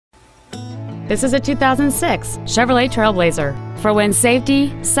This is a 2006 Chevrolet TrailBlazer for when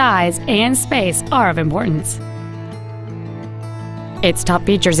safety, size, and space are of importance. Its top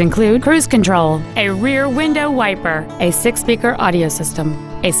features include cruise control, a rear window wiper, a 6-speaker audio system,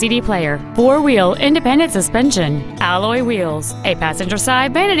 a CD player, 4-wheel independent suspension, alloy wheels, a passenger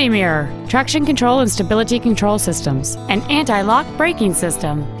side vanity mirror, traction control and stability control systems, an anti-lock braking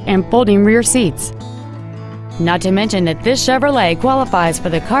system, and folding rear seats. Not to mention that this Chevrolet qualifies for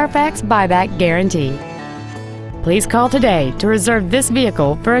the Carfax buyback guarantee. Please call today to reserve this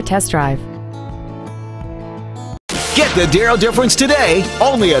vehicle for a test drive. Get the Darrow difference today,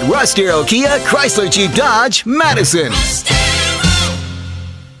 only at Russ Darrow Kia, Chrysler Jeep Dodge, Madison.